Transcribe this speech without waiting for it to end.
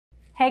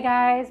Hey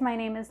guys, my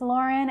name is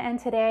Lauren and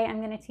today I'm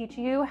going to teach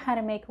you how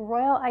to make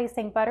royal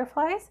icing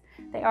butterflies.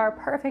 They are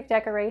perfect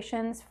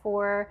decorations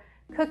for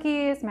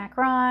cookies,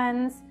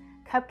 macarons,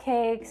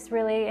 cupcakes,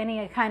 really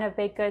any kind of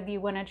baked good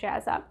you want to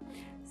jazz up.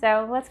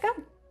 So let's go.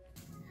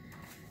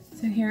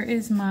 So here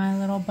is my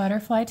little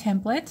butterfly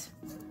template.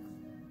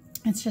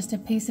 It's just a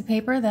piece of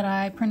paper that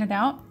I printed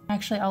out.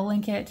 Actually, I'll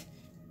link it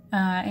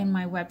in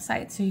my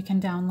website so you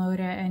can download it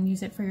and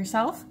use it for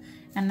yourself.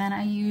 And then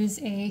I use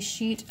a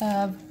sheet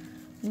of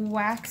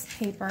wax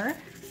paper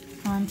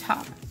on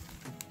top.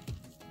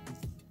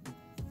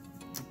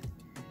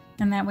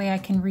 And that way I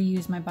can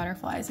reuse my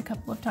butterflies a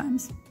couple of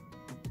times.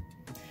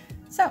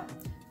 So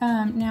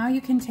now you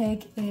can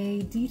take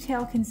a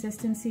detail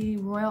consistency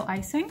royal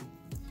icing.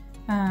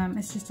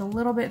 It's just a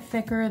little bit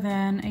thicker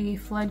than a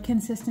flood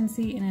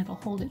consistency and it'll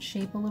hold its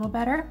shape a little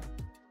better.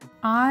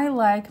 I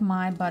like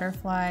my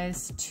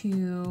butterflies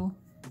to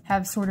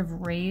have sort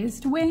of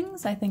raised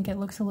wings. I think it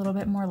looks a little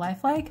bit more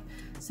lifelike.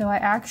 So I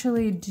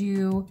actually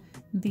do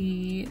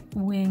the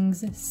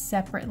wings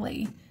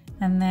separately.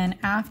 And then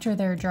after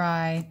they're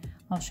dry,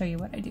 I'll show you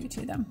what I do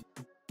to them.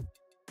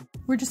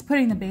 We're just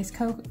putting the base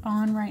coat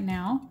on right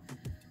now.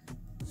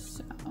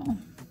 So.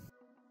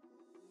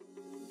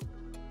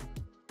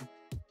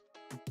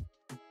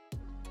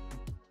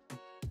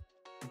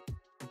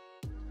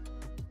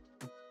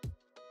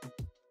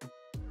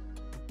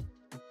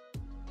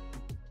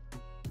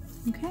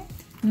 Okay,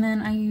 and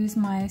then I use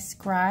my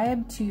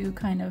scribe to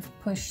kind of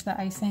push the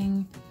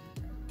icing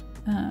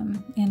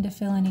in to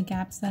fill any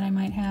gaps that I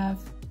might have.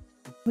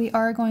 We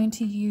are going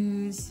to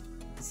use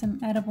some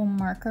edible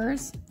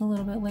markers a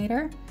little bit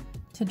later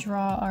to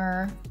draw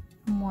our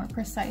more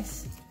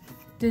precise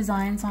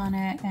designs on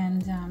it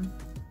and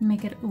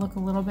make it look a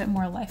little bit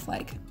more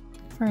lifelike.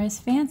 For as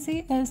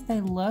fancy as they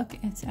look,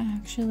 it's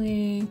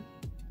actually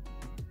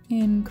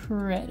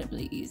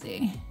incredibly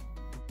easy.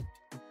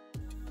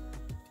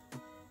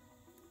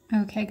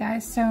 Okay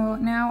guys, so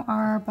now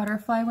our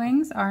butterfly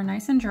wings are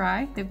nice and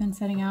dry. They've been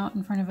sitting out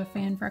in front of a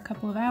fan for a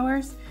couple of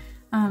hours.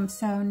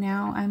 So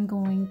now I'm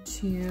going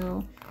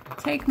to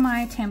take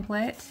my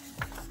template,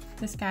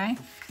 this guy,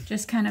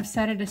 just kind of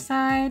set it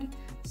aside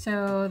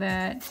so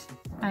that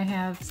I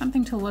have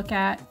something to look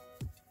at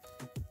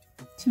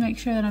to make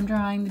sure that I'm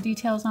drawing the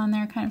details on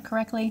there kind of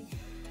correctly.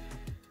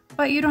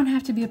 But you don't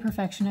have to be a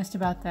perfectionist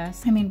about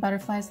this. I mean,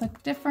 butterflies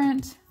look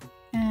different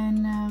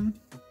and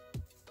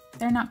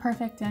they're not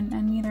perfect and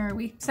neither are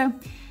we. So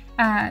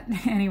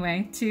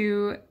anyway,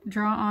 to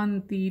draw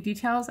on the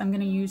details, I'm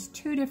gonna use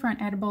two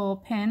different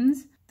edible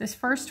pins. This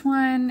first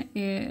one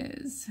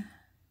is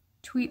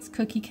Tweet's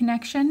Cookie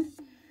Connection.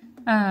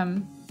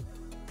 And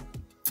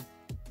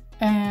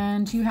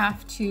you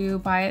have to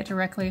buy it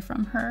directly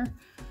from her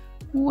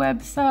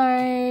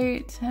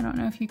website. I don't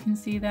know if you can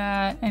see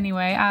that.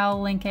 Anyway, I'll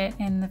link it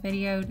in the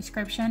video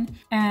description.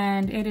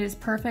 And it is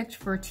perfect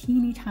for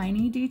teeny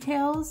tiny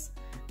details.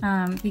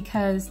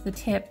 Because the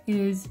tip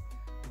is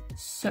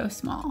so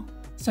small.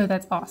 So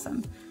that's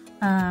awesome.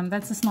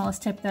 That's the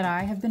smallest tip that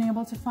I have been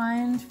able to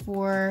find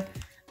for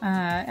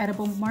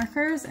edible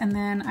markers. And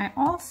then I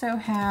also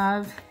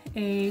have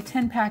a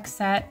 10-pack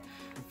set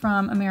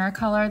from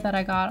AmeriColor that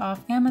I got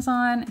off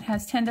Amazon. It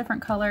has 10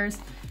 different colors.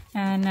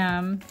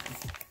 And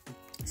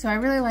so I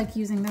really like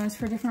using those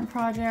for different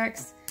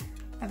projects.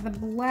 The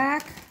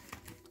black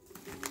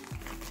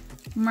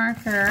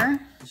marker,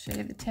 show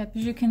you the tip.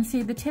 As you can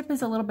see, the tip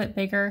is a little bit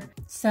bigger,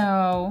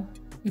 so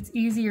it's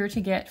easier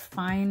to get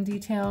fine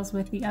details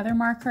with the other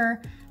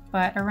marker,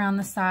 but around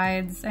the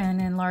sides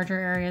and in larger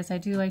areas, I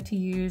do like to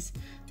use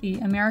the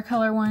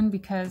AmeriColor one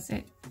because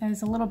it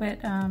is a little bit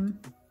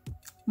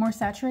more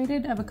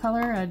saturated of a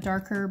color, a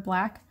darker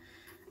black.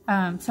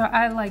 So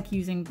I like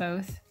using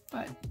both,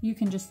 but you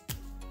can just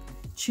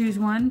choose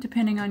one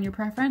depending on your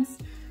preference.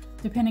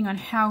 Depending on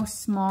how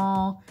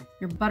small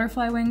your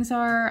butterfly wings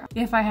are.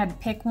 If I had to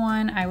pick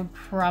one, I would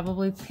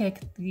probably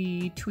pick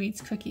the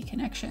Tweet's Cookie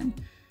Connection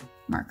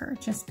marker,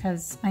 just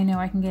because I know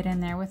I can get in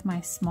there with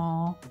my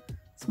small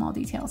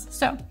details.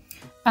 So,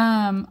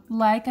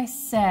 like I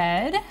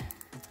said,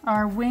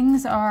 our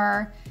wings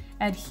are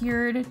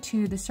adhered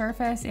to the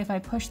surface. If I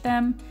push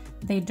them,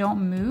 they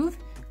don't move,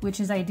 which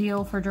is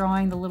ideal for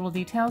drawing the little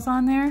details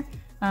on there.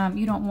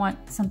 You don't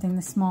want something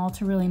this small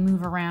to really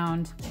move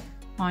around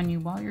on you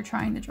while you're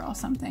trying to draw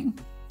something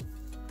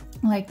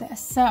like this.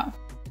 So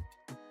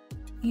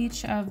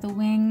each of the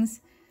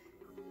wings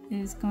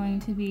is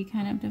going to be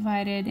kind of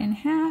divided in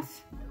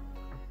half.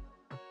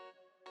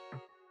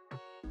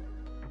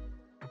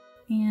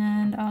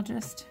 And I'll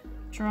just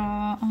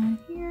draw on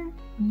here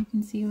and you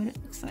can see what it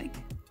looks like.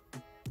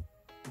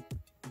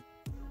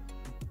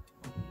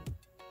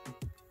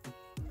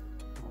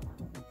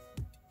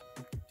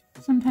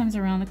 Sometimes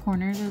around the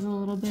corners is a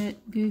little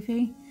bit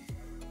goofy,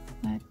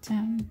 but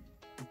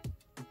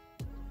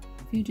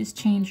if you just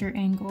change your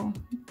angle,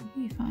 it'll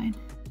be fine.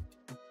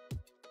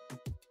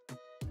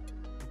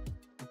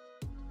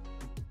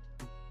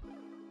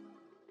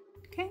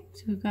 Okay,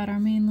 so we've got our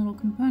main little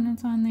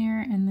components on there,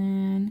 and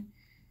then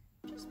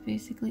just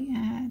basically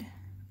add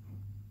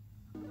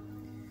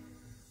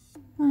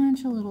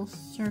bunch of little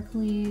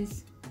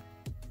circlies.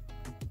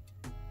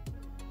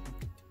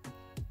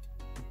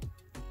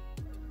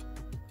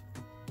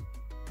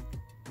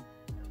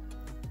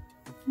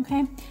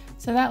 Okay,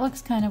 so that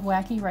looks kind of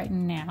wacky right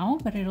now,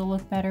 but it'll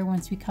look better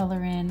once we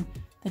color in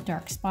the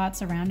dark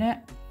spots around it.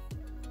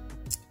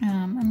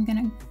 I'm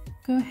gonna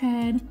go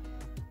ahead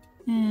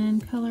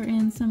and color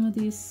in some of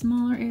these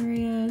smaller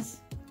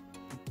areas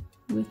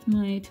with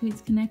my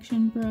Tweets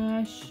Connection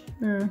brush,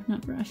 or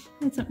not brush,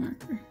 it's a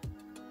marker.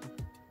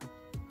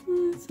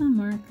 It's a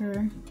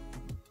marker.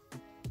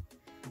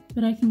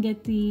 But I can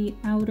get the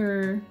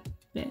outer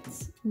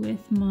bits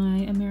with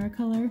my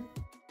Americolor.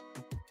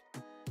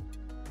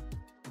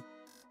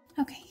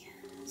 Okay,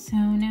 so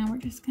now we're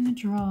just gonna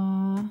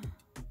draw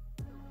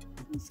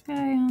this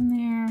guy on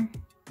there.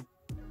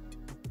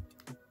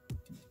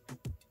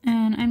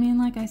 And I mean,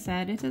 like I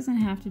said, it doesn't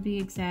have to be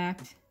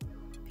exact.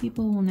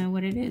 People will know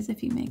what it is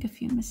if you make a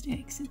few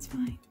mistakes, it's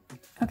fine.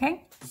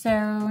 Okay, so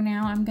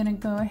now I'm gonna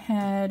go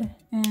ahead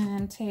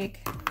and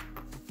take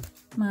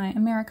my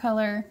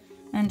Americolor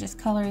and just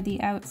color the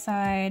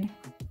outside.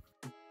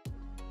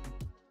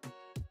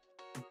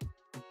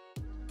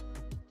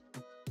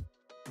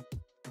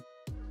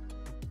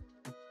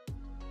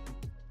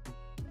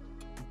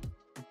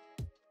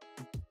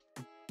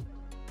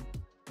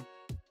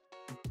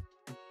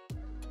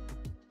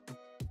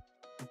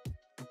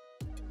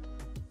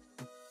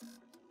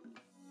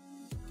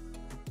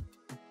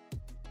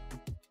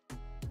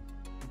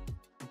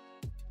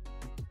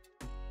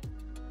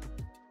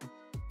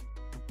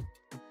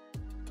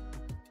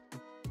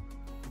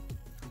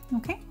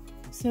 Okay,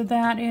 so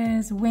that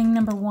is wing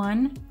number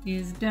 1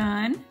 is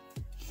done.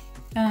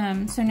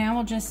 So now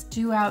we'll just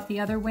do out the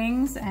other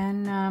wings,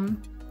 and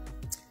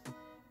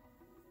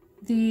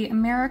the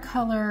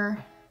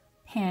Americolor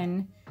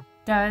pen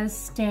does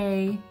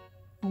stay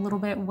a little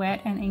bit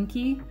wet and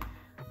inky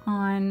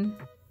on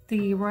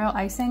the royal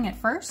icing at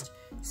first.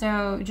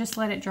 So just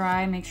let it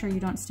dry, make sure you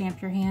don't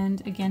stamp your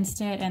hand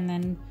against it, and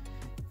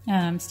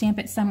then stamp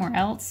it somewhere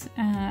else,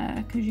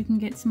 because you can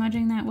get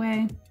smudging that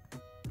way.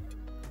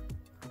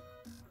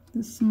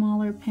 The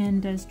smaller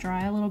pen does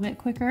dry a little bit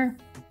quicker.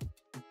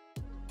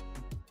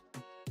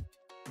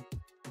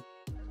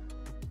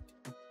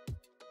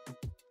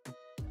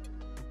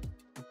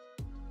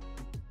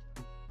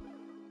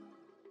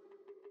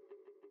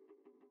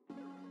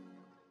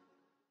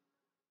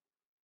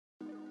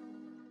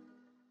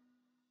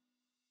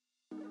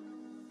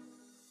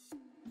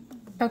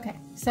 Okay,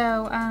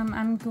 so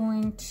I'm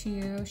going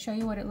to show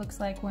you what it looks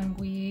like when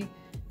we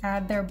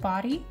add their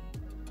body.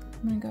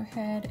 I'm gonna go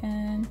ahead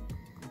and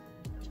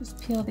just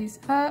peel these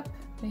up.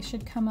 They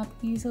should come up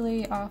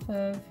easily off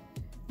of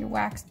your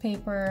wax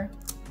paper.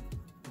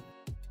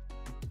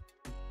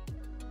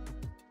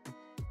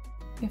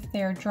 If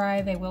they're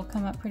dry, they will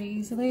come up pretty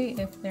easily.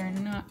 If they're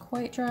not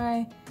quite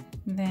dry,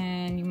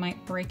 then you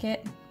might break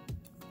it.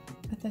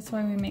 But that's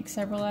why we make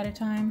several at a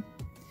time.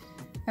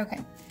 Okay,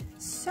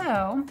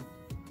 so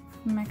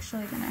I'm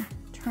actually gonna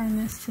turn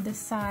this to the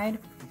side.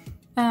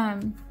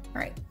 All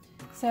right.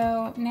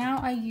 So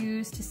now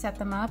to set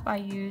them up, I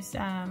use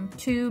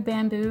 2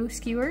 bamboo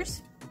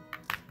skewers.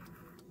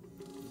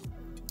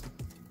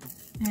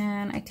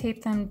 And I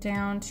tape them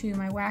down to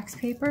my wax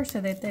paper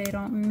so that they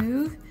don't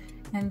move.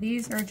 And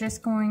these are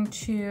just going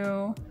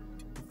to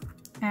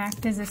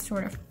act as a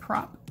sort of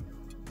prop.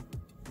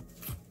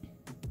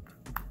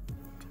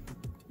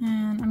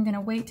 And I'm gonna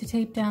wait to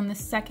tape down the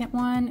second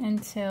one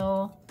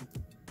until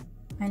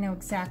I know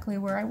exactly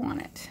where I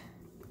want it.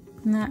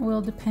 And that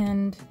will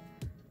depend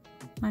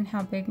on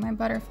how big my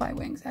butterfly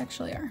wings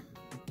actually are.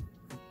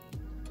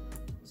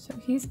 So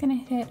he's gonna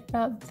hit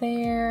about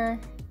there,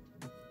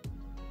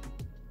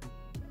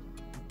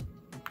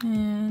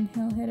 and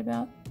he'll hit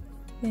about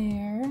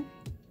there.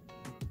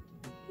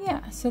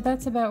 Yeah, so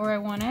that's about where I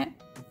want it.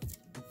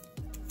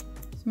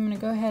 So I'm gonna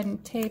go ahead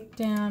and tape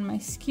down my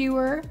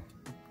skewer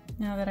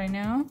now that I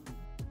know.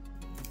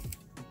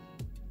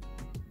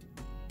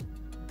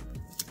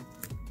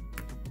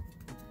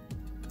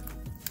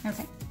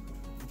 Okay.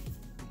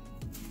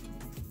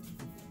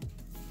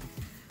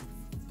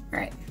 All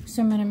right,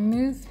 so I'm gonna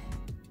move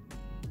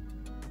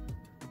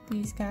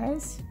these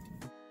guys.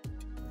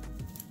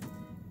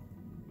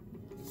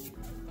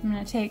 I'm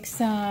gonna take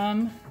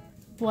some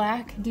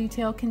black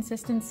detail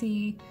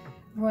consistency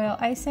royal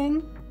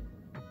icing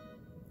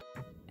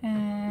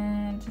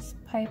and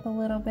just pipe a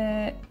little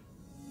bit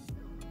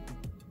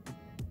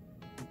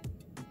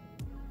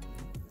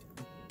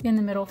in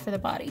the middle for the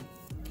body.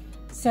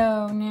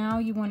 So now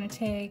you want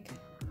to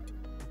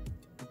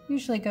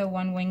usually go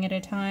 1 wing at a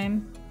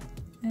time,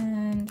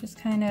 and just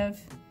kind of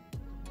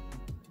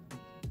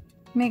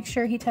make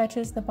sure he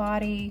touches the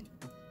body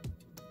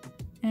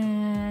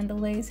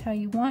and lays how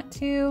you want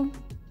to.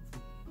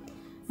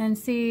 And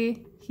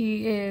see,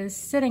 he is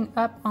sitting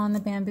up on the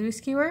bamboo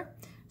skewer,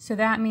 so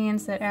that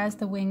means that as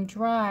the wing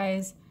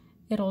dries,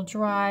 it'll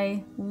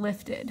dry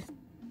lifted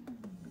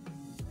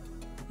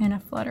in a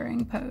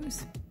fluttering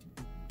pose.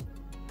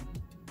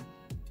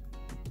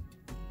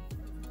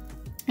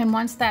 And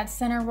once that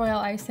center royal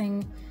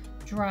icing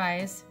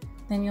dries,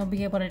 then you'll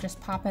be able to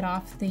just pop it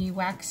off the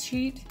wax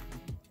sheet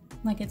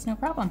like it's no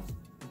problem.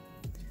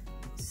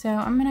 So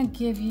I'm gonna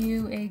give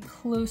you a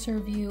closer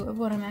view of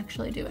what I'm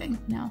actually doing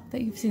now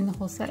that you've seen the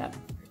whole setup.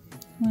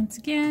 Once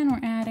again,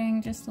 we're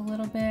adding just a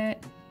little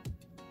bit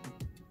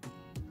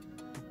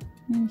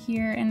in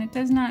here, and it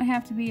does not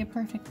have to be a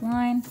perfect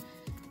line.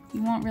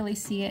 You won't really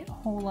see it a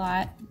whole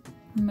lot.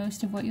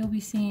 Most of what you'll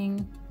be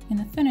seeing in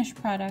the finished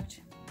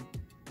product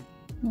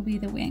will be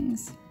the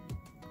wings.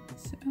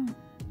 So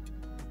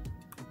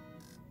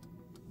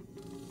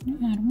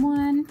add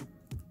one.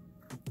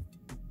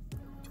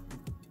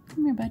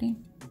 Come here, buddy.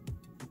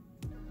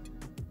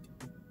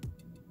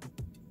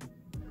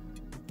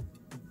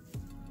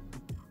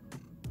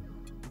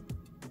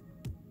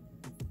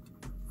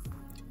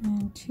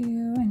 And two,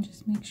 and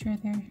just make sure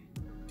they're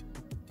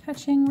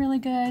touching really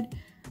good.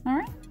 All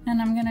right,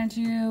 and I'm gonna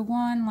do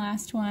one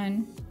last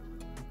one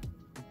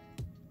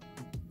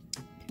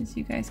because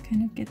you guys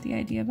kind of get the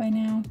idea by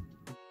now.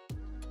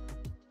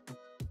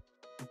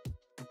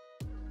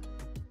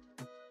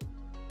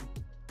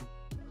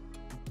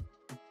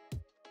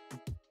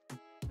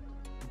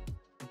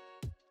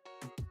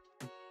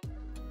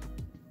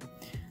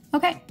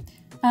 Okay,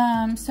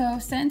 so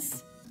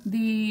since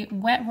the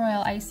wet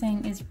royal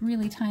icing is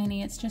really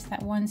tiny, it's just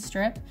that one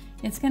strip,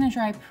 it's gonna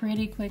dry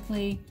pretty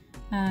quickly.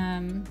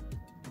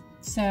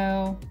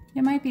 So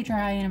it might be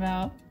dry in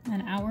about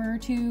an hour or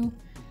two.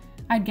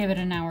 I'd give it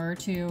an hour or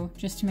two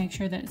just to make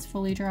sure that it's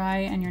fully dry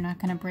and you're not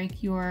gonna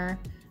break your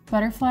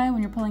butterfly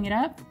when you're pulling it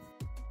up.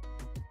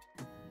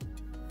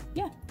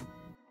 Yeah,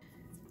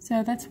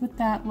 so that's what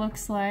that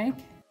looks like.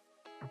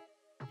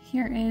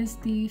 Here is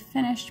the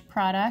finished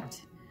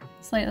product.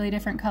 Slightly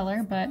different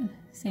color, but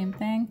same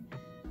thing.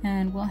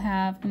 And we'll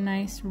have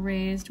nice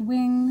raised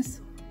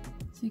wings,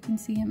 so you can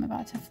see him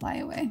about to fly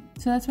away.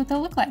 So that's what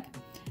they'll look like.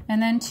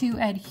 And then to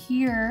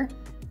adhere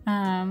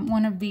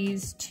one of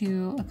these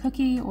to a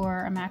cookie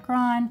or a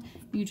macaron,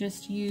 you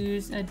just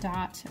use a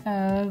dot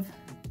of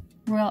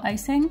royal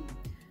icing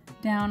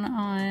down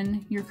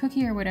on your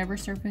cookie or whatever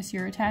surface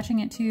you're attaching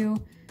it to.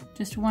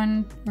 Just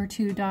one or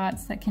two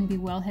dots that can be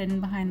well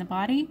hidden behind the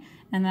body,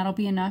 and that'll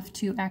be enough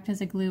to act as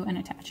a glue and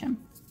attach him.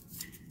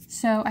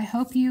 So I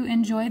hope you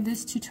enjoyed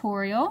this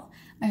tutorial.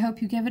 I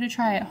hope you give it a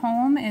try at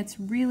home. It's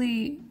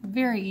really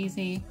very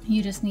easy.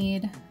 You just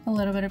need a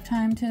little bit of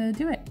time to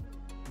do it.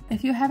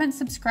 If you haven't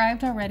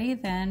subscribed already,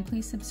 then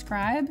please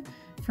subscribe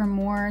for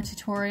more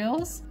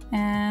tutorials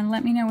and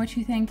let me know what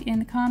you think in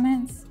the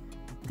comments.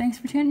 Thanks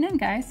for tuning in,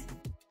 guys.